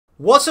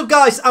What's up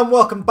guys, and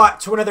welcome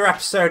back to another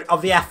episode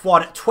of the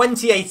F1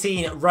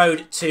 2018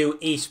 Road to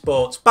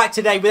Esports. Back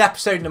today with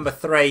episode number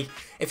 3.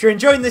 If you're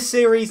enjoying this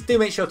series, do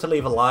make sure to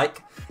leave a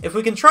like. If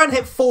we can try and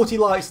hit 40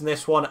 likes in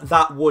this one,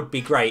 that would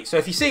be great. So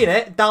if you're seeing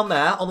it down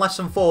there on less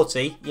than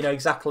 40, you know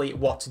exactly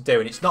what to do.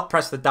 And it's not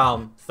press the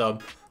down thumb,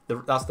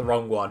 that's the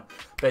wrong one.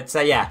 But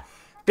yeah,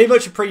 be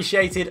much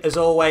appreciated as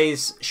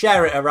always.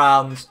 Share it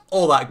around,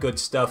 all that good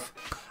stuff.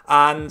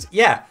 And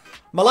yeah,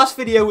 my last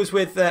video was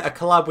with a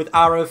collab with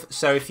Arav,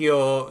 so if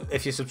you're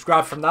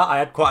subscribed from that, I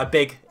had quite a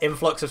big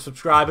influx of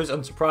subscribers,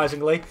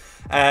 unsurprisingly.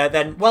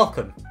 Then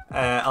welcome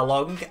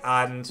along,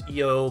 and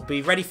you'll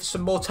be ready for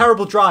some more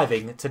terrible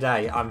driving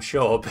today, I'm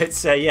sure.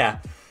 But yeah,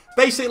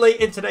 basically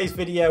in today's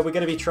video, we're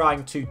going to be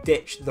trying to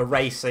ditch the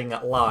racing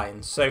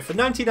line. So for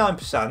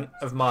 99%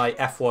 of my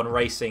F1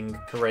 racing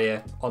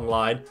career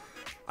online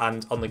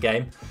and on the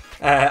game,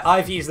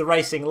 I've used the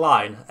racing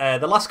line.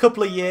 The last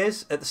couple of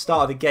years at the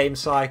start of the game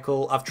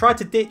cycle, I've tried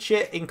to ditch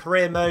it in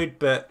career mode,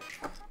 but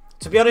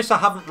to be honest, I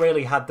haven't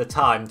really had the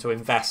time to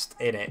invest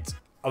in it.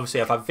 Obviously,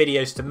 I've had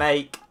videos to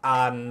make,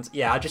 and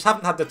yeah, I just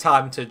haven't had the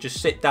time to just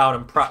sit down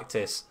and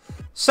practice.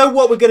 So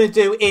what we're going to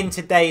do in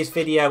today's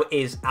video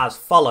is as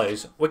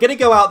follows. We're going to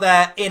go out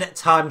there in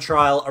time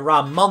trial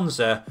around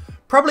Monza,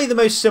 probably the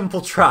most simple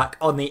track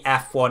on the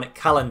F1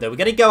 calendar. We're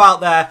going to go out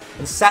there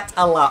and set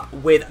a lap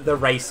with the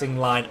racing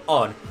line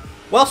on.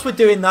 Whilst we're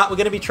doing that, we're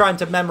going to be trying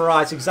to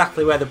memorise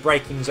exactly where the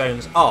braking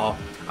zones are.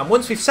 And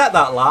once we've set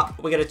that lap,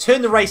 we're going to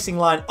turn the racing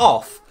line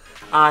off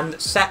and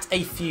set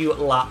a few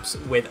laps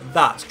with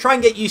that. Try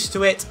and get used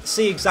to it,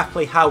 see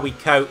exactly how we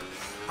cope,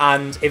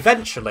 and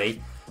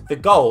eventually the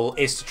goal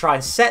is to try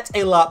and set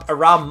a lap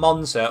around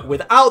Monza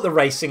without the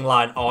racing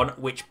line on,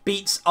 which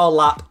beats our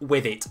lap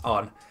with it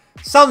on.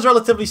 Sounds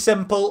relatively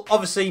simple.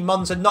 Obviously,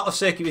 Monza not a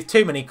circuit with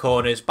too many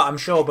corners, but I'm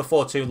sure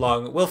before too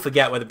long we'll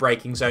forget where the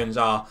braking zones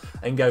are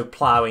and go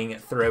ploughing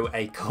through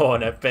a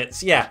corner.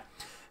 But yeah,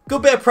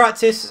 good bit of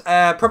practice.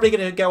 Probably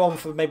going to go on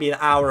for maybe an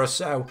hour or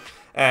so,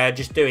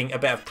 just doing a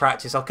bit of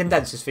practice. I'll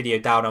condense this video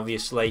down,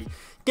 obviously.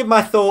 Give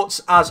my thoughts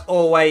as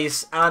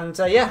always, and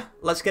yeah,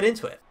 let's get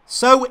into it.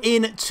 So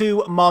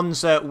into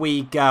Monza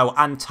we go,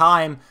 and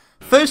time,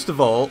 first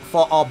of all,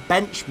 for our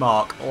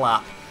benchmark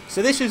lap.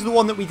 So this is the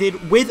one that we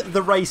did with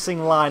the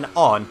racing line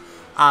on,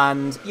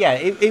 and yeah,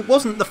 it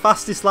wasn't the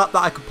fastest lap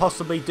that I could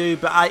possibly do,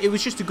 but it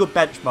was just a good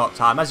benchmark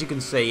time. As you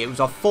can see, it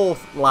was our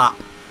 4th lap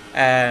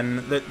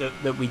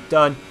that we'd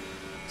done.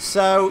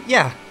 So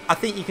yeah, I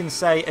think you can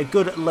say a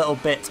good little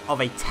bit of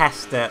a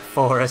tester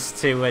for us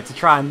to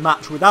try and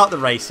match without the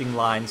racing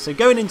line. So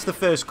going into the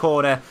first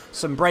corner,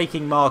 some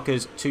braking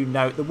markers to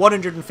note. The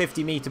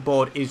 150 meter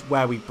board is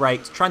where we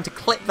braked, trying to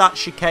clip that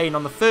chicane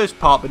on the first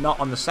part but not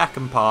on the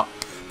second part,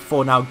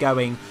 before now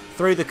going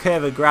through the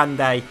Curva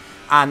Grande.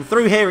 And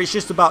through here it's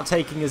just about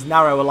taking as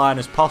narrow a line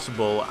as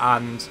possible,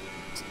 and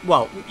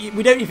well,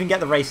 we don't even get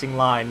the racing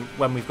line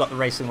when we've got the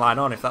racing line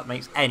on, if that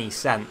makes any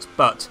sense.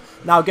 But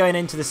now going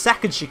into the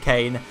second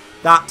chicane,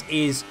 that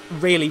is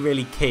really,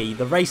 really key.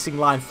 The racing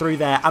line through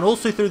there and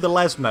also through the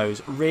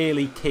Lesmos,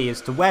 really key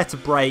as to where to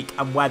brake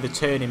and where the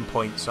turning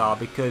points are,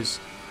 because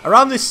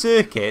around this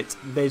circuit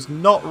there's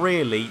not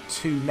really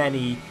too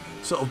many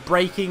sort of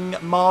braking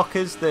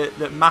markers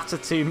that matter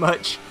too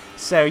much.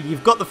 So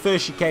you've got the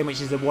first chicane,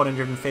 which is the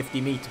 150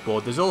 meter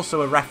board. There's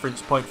also a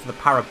reference point for the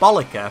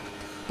Parabolica.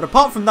 But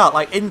apart from that,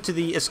 like into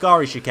the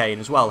Ascari chicane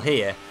as well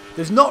here,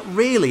 there's not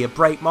really a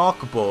brake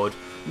marker board.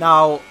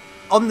 Now,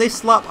 on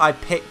this lap, I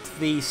picked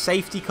the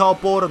safety car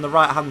board on the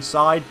right-hand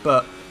side,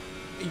 but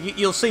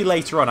you'll see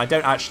later on I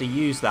don't actually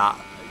use that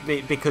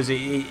because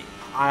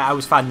I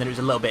was finding that it was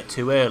a little bit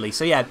too early.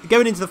 So yeah,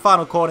 going into the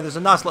final corner, there's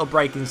a nice little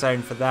braking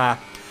zone for there.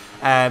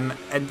 And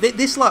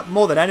this lap,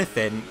 more than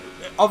anything,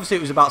 obviously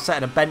it was about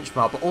setting a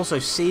benchmark, but also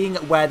seeing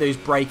where those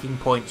braking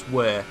points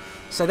were.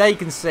 So there you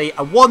can see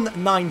a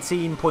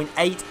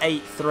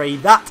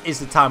 1:19.883. That is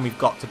the time we've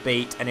got to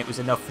beat, and it was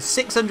enough for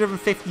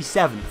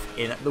 657th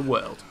in the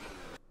world.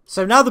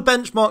 So now the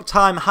benchmark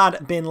time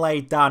had been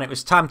laid down, it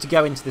was time to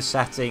go into the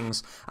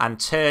settings and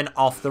turn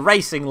off the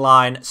racing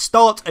line,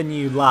 start a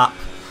new lap.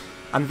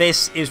 And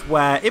this is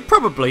where it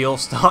probably all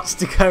starts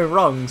to go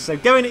wrong. So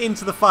going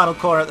into the final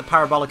corner at the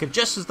Parabolica,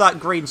 just as that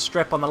green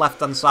strip on the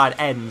left-hand side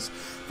ends,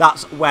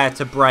 that's where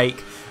to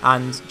brake.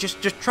 And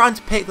just trying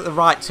to pick the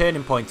right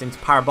turning point into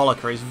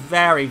Parabolica is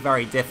very,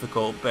 very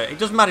difficult. But it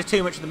doesn't matter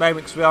too much at the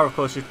moment because we are, of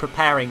course, just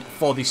preparing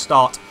for the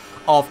start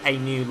of a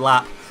new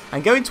lap.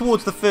 And going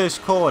towards the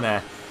first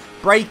corner,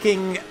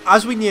 braking,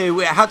 as we knew,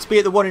 it had to be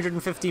at the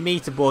 150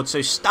 meter board,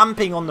 so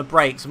stamping on the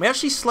brakes. And we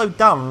actually slowed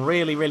down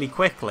really, really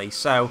quickly.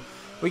 So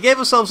we gave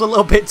ourselves a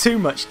little bit too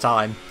much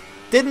time.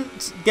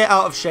 Didn't get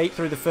out of shape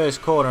through the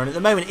first corner, and at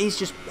the moment he's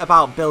just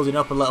about building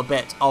up a little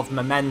bit of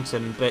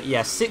momentum. But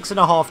yeah,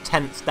 6.5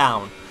 tenths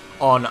down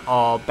on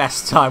our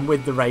best time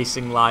with the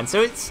racing line.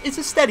 So it's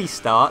a steady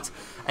start,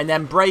 and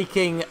then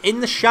braking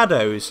in the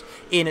shadows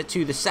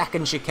into the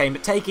second chicane,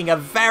 but taking a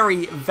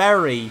very,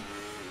 very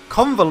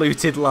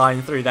convoluted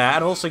line through there,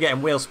 and also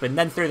getting wheel spin,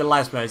 then through the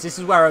Lesmos. This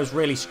is where I was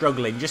really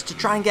struggling. Just to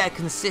try and get a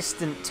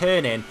consistent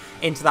turn in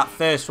into that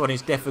first one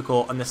is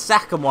difficult, and the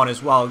second one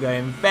as well,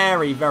 going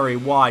very, very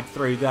wide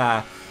through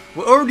there.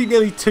 We're already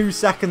nearly 2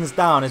 seconds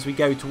down as we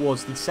go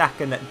towards the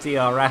second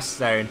DRS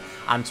zone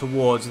and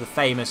towards the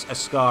famous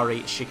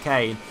Ascari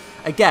chicane.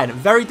 Again,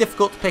 very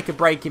difficult to pick a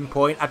braking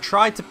point. I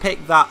tried to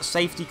pick that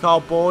safety car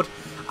board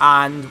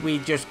and we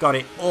just got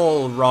it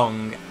all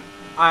wrong.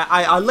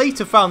 I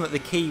later found that the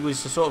key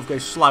was to sort of go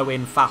slow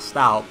in, fast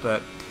out,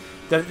 but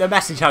the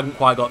message hadn't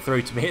quite got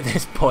through to me at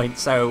this point.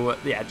 So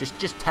yeah,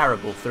 just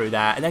terrible through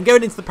there. And then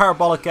going into the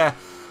Parabolica,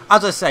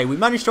 as I say, we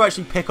managed to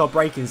actually pick our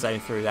braking zone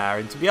through there,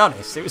 and to be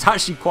honest, it was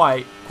actually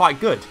quite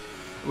good.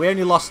 We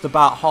only lost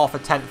about half a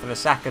tenth of a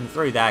second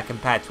through there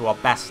compared to our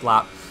best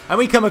lap, and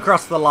we come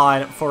across the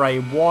line for a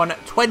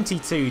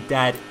 1:22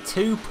 dead,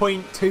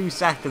 2.2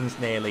 seconds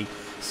nearly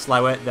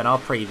slower than our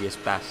previous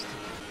best.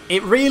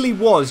 It really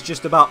was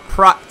just about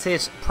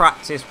practice,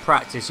 practice,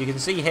 practice. You can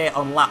see here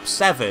on lap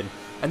 7,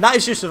 and that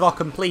is just of our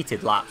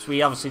completed laps.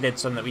 We obviously did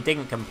some that we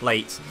didn't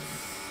complete.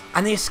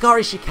 And the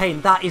Ascari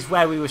chicane, that is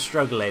where we were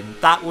struggling.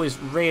 That was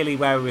really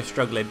where we were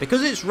struggling.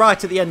 Because it's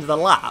right at the end of the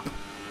lap,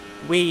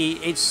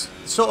 it's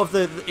sort of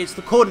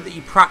the corner that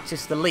you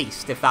practice the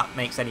least, if that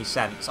makes any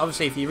sense.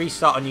 Obviously, if you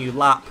restart a new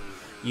lap,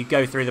 you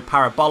go through the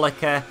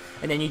Parabolica,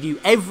 and then you do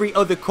every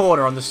other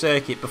corner on the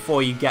circuit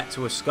before you get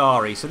to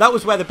Ascari. So that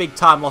was where the big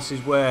time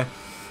losses were,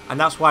 and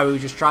that's why we were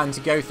just trying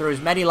to go through as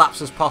many laps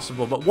as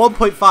possible, but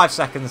 1.5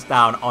 seconds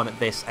down on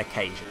this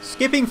occasion.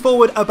 Skipping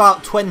forward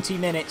about 20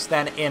 minutes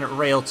then in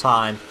real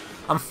time,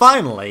 and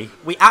finally,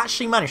 we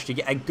actually managed to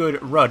get a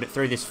good run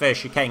through this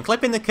first chicane,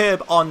 clipping the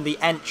curb on the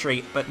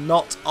entry, but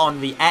not on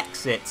the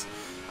exit.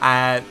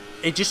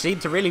 It just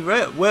seemed to really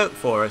work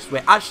for us.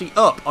 We're actually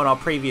up on our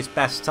previous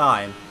best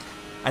time,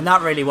 and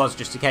that really was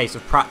just a case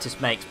of practice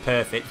makes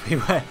perfect.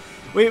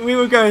 We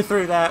were going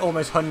through there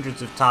almost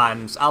hundreds of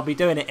times. I'll be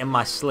doing it in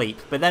my sleep.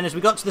 But then as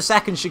we got to the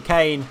second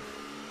chicane,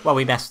 well,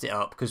 we messed it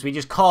up because we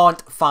just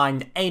can't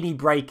find any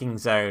braking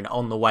zone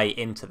on the way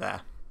into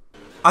there.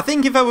 I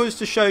think if I was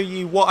to show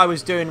you what I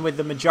was doing with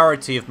the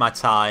majority of my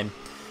time,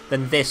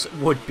 then this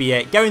would be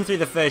it. Going through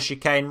the first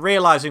chicane,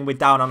 realising we're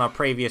down on our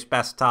previous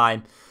best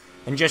time,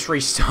 and just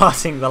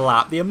restarting the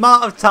lap. The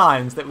amount of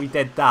times that we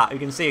did that, you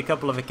can see a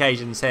couple of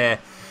occasions here.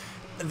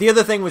 The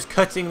other thing was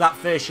cutting that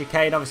first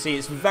chicane. Obviously,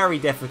 it's very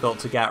difficult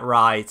to get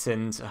right,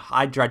 and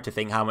I dread to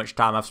think how much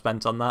time I've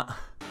spent on that.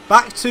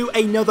 Back to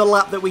another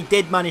lap that we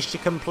did manage to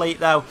complete,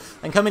 though,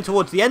 and coming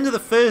towards the end of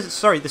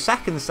the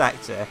second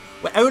sector,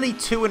 we're only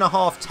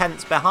 2.5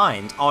 tenths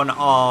behind on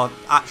our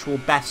actual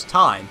best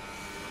time.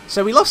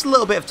 So we lost a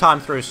little bit of time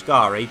through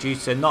Ascari due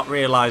to not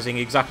realising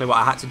exactly what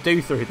I had to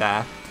do through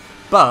there,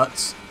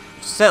 but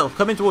still,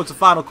 coming towards the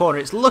final corner,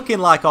 it's looking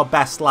like our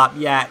best lap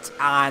yet,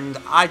 and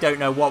I don't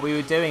know what we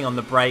were doing on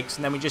the brakes,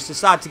 and then we just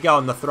decided to go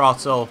on the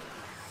throttle,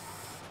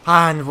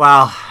 and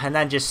well, and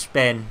then just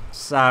spin.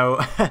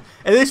 So, at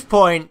this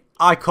point,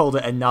 I called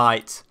it a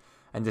night,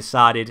 and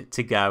decided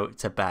to go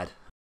to bed.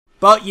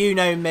 But you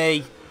know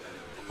me,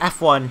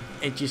 F1,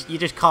 you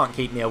just can't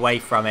keep me away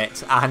from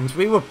it, and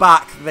we were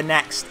back the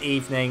next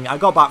evening. I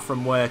got back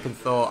from work and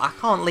thought, I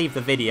can't leave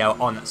the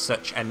video on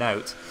such a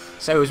note.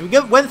 So as we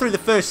went through the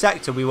first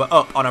sector, we were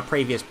up on our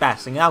previous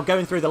best, and now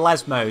going through the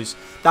Lesmos,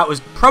 that was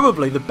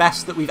probably the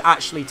best that we've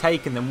actually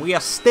taken them. We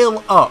are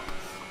still up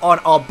on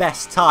our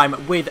best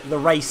time with the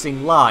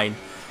racing line.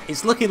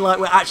 It's looking like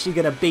we're actually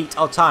going to beat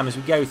our time as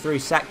we go through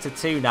Sector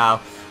 2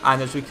 now,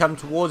 and as we come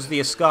towards the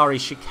Ascari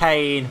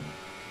chicane,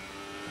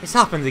 it's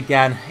happened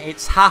again.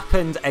 It's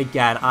happened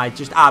again. I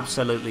just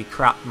absolutely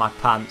crapped my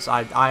pants.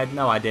 I had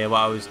no idea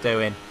what I was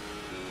doing,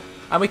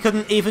 and we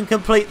couldn't even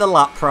complete the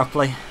lap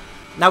properly.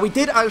 Now, we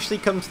did actually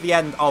come to the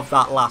end of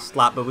that last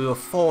lap, but we were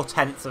 4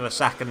 tenths of a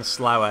second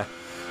slower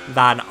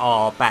than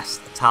our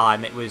best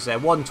time. It was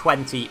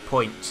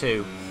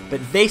 1:20.2.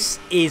 But this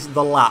is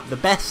the lap, the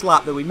best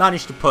lap that we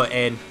managed to put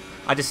in.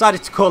 I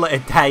decided to call it a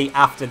day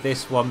after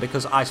this one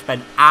because I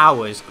spent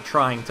hours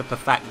trying to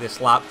perfect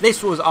this lap.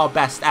 This was our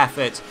best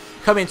effort.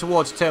 Coming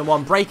towards turn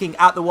 1, braking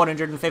at the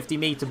 150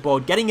 meter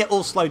board, getting it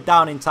all slowed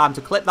down in time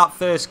to clip that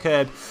first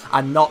curb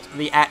and not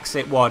the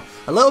exit one.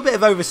 A little bit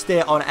of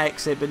oversteer on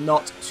exit, but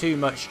not too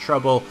much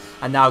trouble.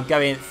 And now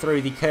going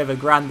through the Curva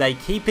Grande,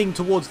 keeping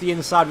towards the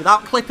inside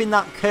without clipping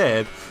that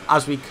curb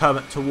as we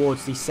come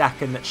towards the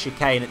second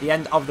chicane. At the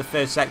end of the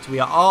first sector, we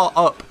are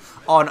up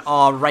on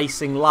our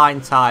racing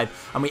line time,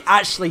 and we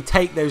actually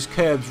take those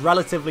curbs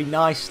relatively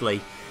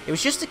nicely. It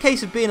was just a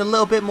case of being a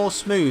little bit more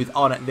smooth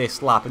on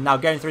this lap, and now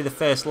going through the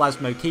first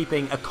Lesmo,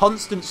 keeping a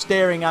constant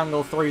steering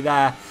angle through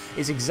there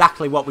is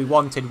exactly what we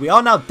wanted. We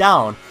are now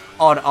down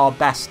on our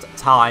best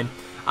time,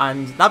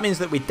 and that means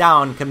that we're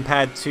down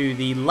compared to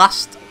the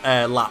last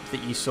lap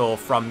that you saw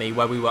from me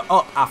where we were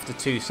up after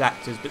 2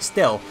 sectors, but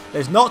still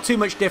there's not too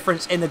much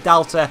difference in the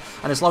delta,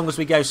 and as long as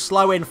we go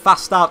slow in,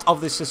 fast out of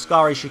this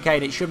Ascari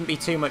chicane, it shouldn't be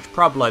too much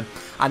problem.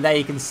 And there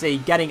you can see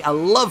getting a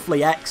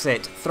lovely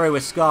exit through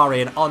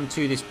Ascari and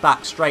onto this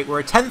back straight.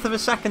 We're 1/10 of a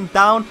second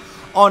down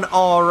on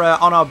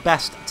our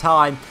best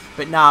time,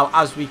 But now,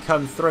 as we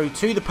come through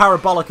to the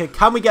Parabolica,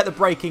 can we get the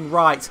braking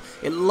right?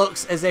 It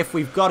looks as if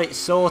we've got it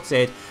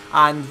sorted.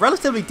 And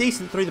relatively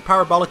decent through the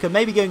Parabolica,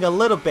 maybe going a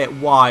little bit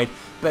wide.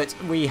 But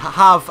we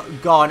have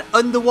gone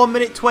under 1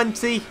 minute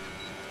 20.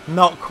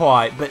 Not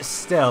quite, but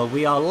still,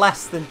 we are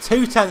less than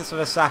 0.2 of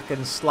a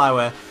second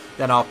slower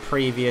than our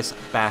previous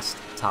best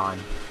time.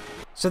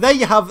 So there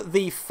you have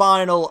the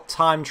final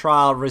time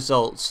trial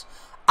results.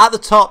 At the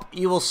top,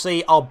 you will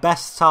see our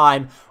best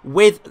time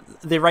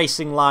with the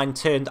racing line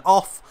turned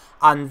off,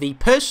 and the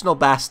personal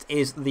best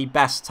is the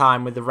best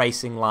time with the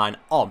racing line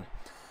on.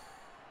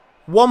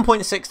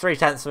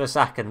 1.63 of a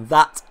second,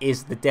 that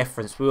is the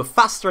difference. We were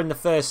faster in the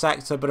first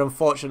sector, but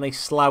unfortunately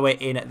slower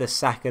in the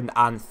second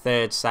and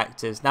third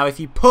sectors. Now, if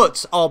you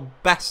put our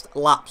best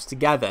laps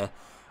together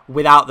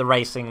without the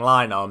racing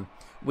line on,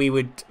 we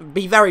would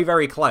be very,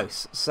 very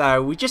close.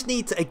 So we just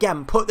need to,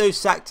 again, put those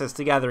sectors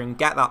together and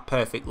get that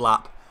perfect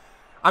lap.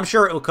 I'm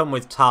sure it will come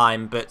with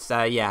time, but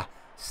yeah,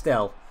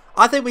 still,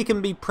 I think we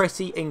can be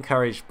pretty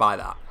encouraged by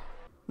that.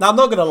 Now, I'm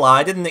not going to lie,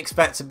 I didn't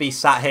expect to be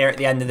sat here at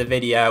the end of the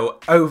video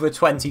over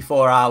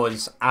 24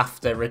 hours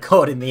after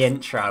recording the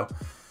intro.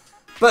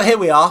 But here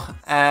we are.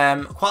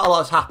 Quite a lot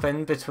has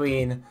happened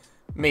between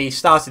me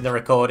starting the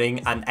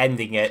recording and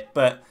ending it,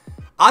 but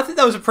I think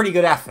that was a pretty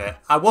good effort.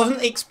 I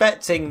wasn't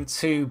expecting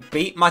to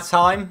beat my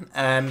time,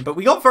 but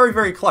we got very,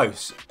 very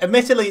close.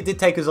 Admittedly, it did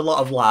take us a lot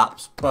of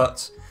laps,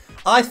 but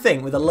I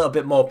think with a little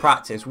bit more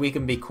practice, we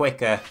can be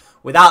quicker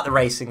without the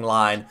racing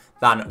line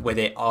than with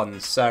it on.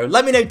 So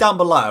let me know down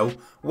below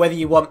whether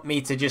you want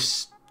me to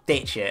just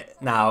ditch it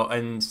now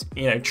and,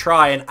 you know,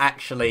 try and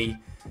actually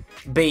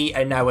be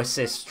a no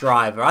assist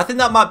driver. I think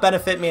that might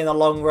benefit me in the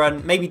long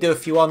run. Maybe do a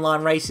few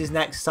online races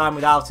next time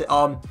without it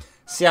on.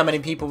 See how many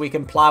people we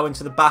can plow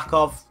into the back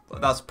of.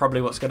 That's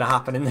probably what's going to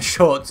happen in the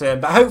short term.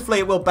 But hopefully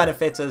it will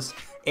benefit us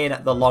in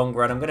the long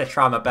run. I'm going to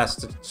try my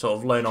best to sort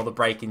of learn all the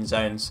braking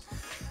zones.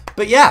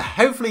 But yeah,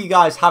 hopefully you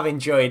guys have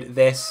enjoyed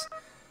this.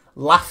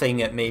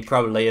 Laughing at me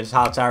probably is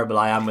how terrible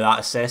I am without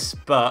assists,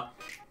 but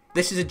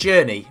this is a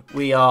journey.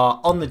 We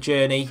are on the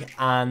journey,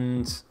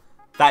 and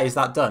that is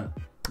that done.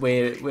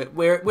 We're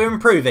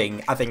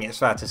improving, I think it's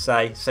fair to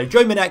say. So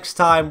join me next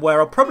time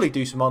where I'll probably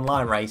do some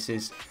online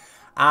races,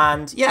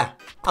 and yeah,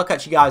 I'll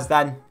catch you guys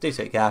then. Do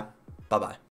take care. Bye bye.